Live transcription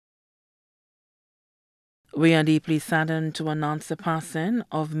We are deeply saddened to announce the passing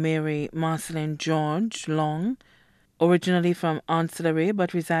of Mary Marcelin George Long, originally from Ancillary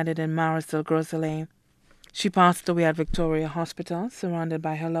but resided in Marisol, Grosley. She passed away at Victoria Hospital, surrounded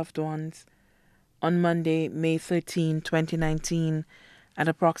by her loved ones, on Monday, May 13, 2019, at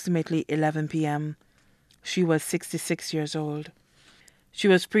approximately 11 p.m. She was 66 years old. She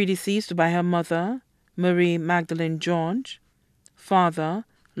was predeceased by her mother, Marie Magdalene George, father,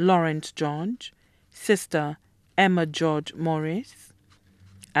 Lawrence George, sister, Emma George Morris,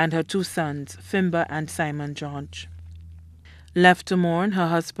 and her two sons, Fimber and Simon George. Left to mourn her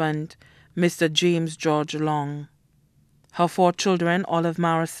husband, Mr. James George Long. Her four children, Olive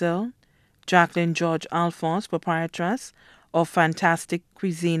Marisol, Jacqueline George Alphonse, proprietress of Fantastic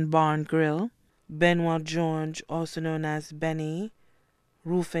Cuisine Bar and Grill, Benoit George, also known as Benny,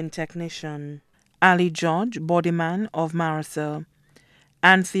 roofing technician, Ali George, bodyman of Marisol,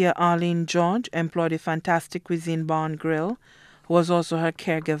 Anthea Arlene George, employed at Fantastic Cuisine Bar and Grill, who was also her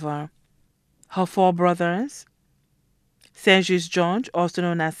caregiver. Her four brothers, Sergius George, also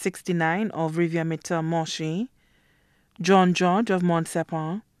known as 69 of Rivière Mita Monchy, John George of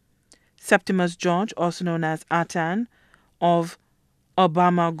Montsepan, Septimus George, also known as Atan of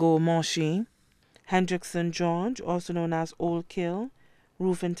Obamago Monchy, Hendrickson George, also known as Old Kill,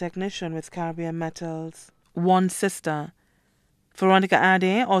 roofing technician with Caribbean Metals. One sister, Veronica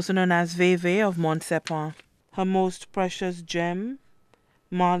Ade, also known as Veve of Montsepan. Her most precious gem,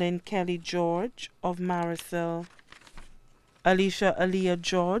 Marlin Kelly George of Marisol. Alicia Aaliyah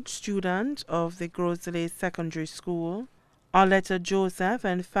George, student of the Grosley Secondary School. Arletta Joseph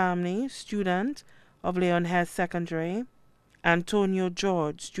and family, student of Leon Hess Secondary. Antonio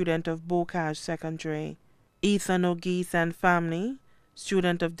George, student of Bocage Secondary. Ethan O'Geese and family,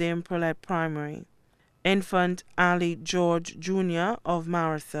 student of Dame Perlet Primary. Infant Ali George Jr. of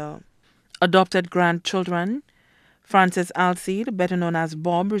Marisol. Adopted grandchildren, Francis Alcide, better known as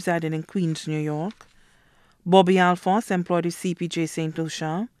Bob, residing in Queens, New York. Bobby Alphonse, employed with CPJ St.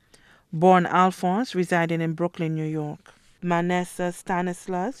 Lucia. Born Alphonse, residing in Brooklyn, New York. Manessa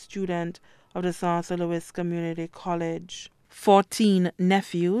Stanislas, student of the South Louis Community College. 14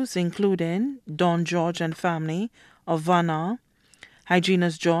 nephews, including Don George and family of Vanna,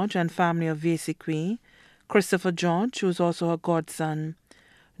 Hyginus George and family of Vesiqui, Christopher George, who is also her godson,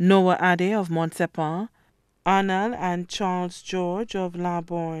 Noah Ade of Montsepan, Arnold and Charles George of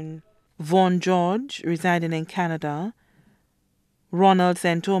Labourne, Vaughn George, residing in Canada, Ronald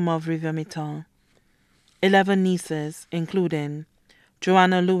Santoma of Rivière-Mitan. 11 nieces, including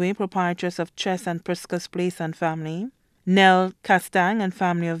Joanna Louis, proprietress of Chess and Priscus Place and family, Nell Castang and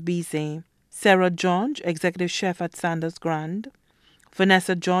family of Bizet, Sarah George, executive chef at Sanders Grand,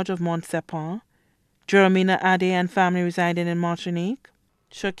 Vanessa George of Montsepan, Jeremina Ade and family residing in Martinique,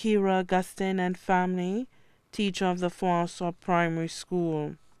 Shakira Augustin and family, teacher of the Forest Primary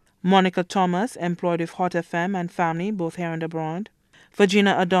School, Monica Thomas, employed with Hot FM and family, both here and abroad,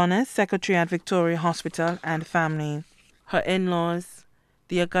 Virginia Adonis, secretary at Victoria Hospital and family. Her in-laws,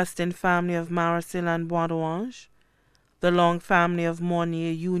 the Augustin family of Marcelin and Bois, the Long family of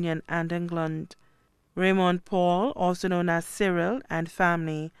Mornier, Union and England, Raymond Paul, also known as Cyril, and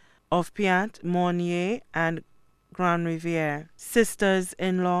family of Piat, Mornier, and Grand Riviere.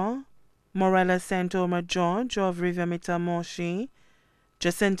 Sisters-in-law, Morella Santoma George of Rivière-Mita Monchy,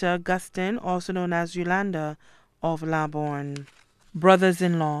 Jacinta Augustin, also known as Yolanda, of Labourne.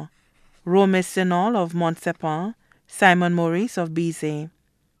 Brothers-in-law, Romy Sinol of Montsepan, Simon Maurice of Bizet.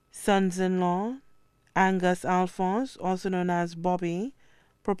 Sons-in-law, Angus Alphonse, also known as Bobby,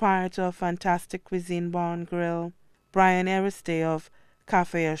 proprietor of Fantastic Cuisine Bar and Grill, Brian Aristide of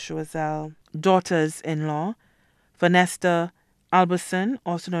Café Choiseul. Daughters-in-law, Vanessa Alberson,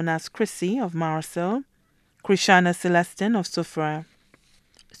 also known as Chrissy of Marisol, Krishana Celestin of Soufrière.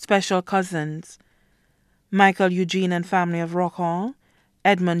 Special cousins, Michael Eugene and family of Rock Hall,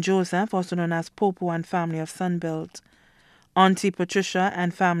 Edmund Joseph, also known as Popo and family of Sunbuilt, Auntie Patricia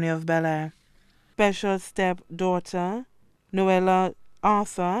and family of Bel Air. Special stepdaughter, Noella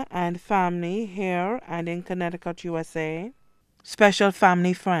Arthur and family here and in Connecticut, USA. Special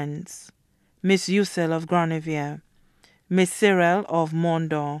family friends, Miss Usil of Grand Riviere, Miss Cyril of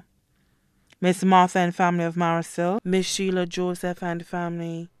Mondor, Miss Martha and family of Marisol, Miss Sheila Joseph and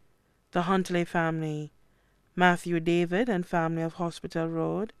family, the Huntley family, Matthew David and family of Hospital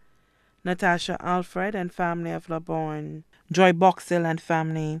Road, Natasha Alfred and family of Labourne, Joy Boxill and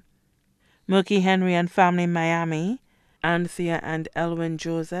family, Murky Henry and family in Miami, Anthea and Elwin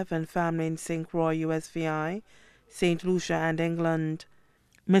Joseph and family in St. Croix, USVI, St. Lucia and England,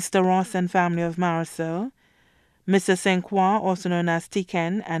 Mr. Ross and family of Marisol, Mr. St. Croix, also known as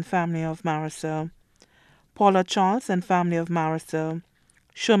Tiken and family of Marisol, Paula Charles and family of Marisol,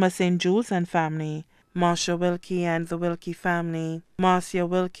 Shoma St. Jules and family, Marsha Wilkie and the Wilkie family, Marcia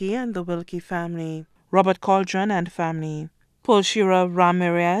Wilkie and the Wilkie family, Robert Cauldron and family, Pulshira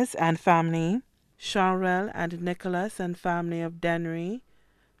Ramirez and family, Charel and Nicholas and family of Dennery,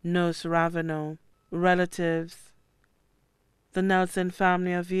 Nurse Ravenel. Relatives: the Nelson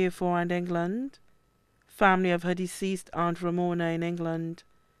family of Vieux and England, family of her deceased Aunt Ramona in England,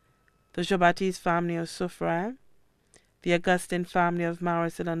 the Jobatis family of Soufre, the Augustine family of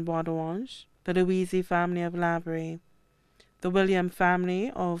Marisol and Bois, the Louisi family of Labrie, the William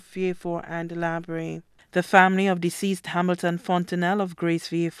family of Vieux and Labrie, the family of deceased Hamilton Fontenelle of Grace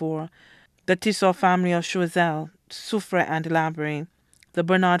Vieux, the Tissot family of Choiseul, Soufre and Labrie, the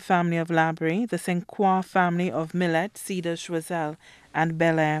Bernard family of Labrie, the St. Croix family of Millet, Cedar, Choiseul, and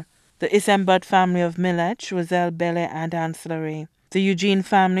Belair, the Isambard family of Millet, Choiseul, Belair, and Ancillary, the Eugene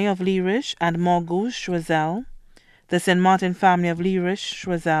family of Lerish and Morgouche, Choiseul, the St. Martin family of Lerish,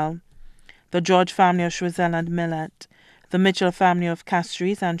 Choiseul, the George family of Choiseul and Millet, the Mitchell family of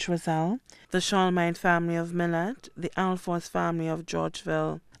Castries and Choiseul, the Charlemagne family of Millet, the Alphonse family of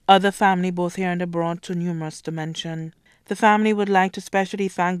Georgeville. Other family both here and abroad too numerous to mention. The family would like to specially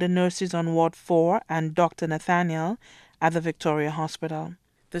thank the nurses on Ward 4 and Dr. Nathaniel at the Victoria Hospital.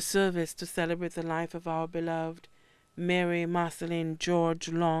 The service to celebrate the life of our beloved Mary Marcelin George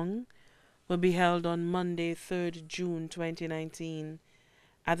Long will be held on Monday, 3rd June 2019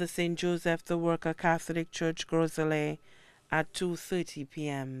 at the St. Joseph the Worker Catholic Church, Groselet at 2:30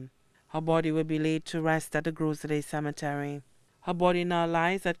 p.m. Her body will be laid to rest at the Groselet Cemetery. Her body now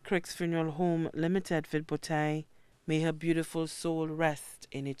lies at Crick's Funeral Home Limited, Villepoteille. May her beautiful soul rest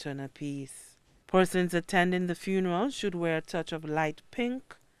in eternal peace. Persons attending the funeral should wear a touch of light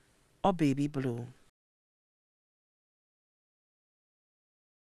pink or baby blue.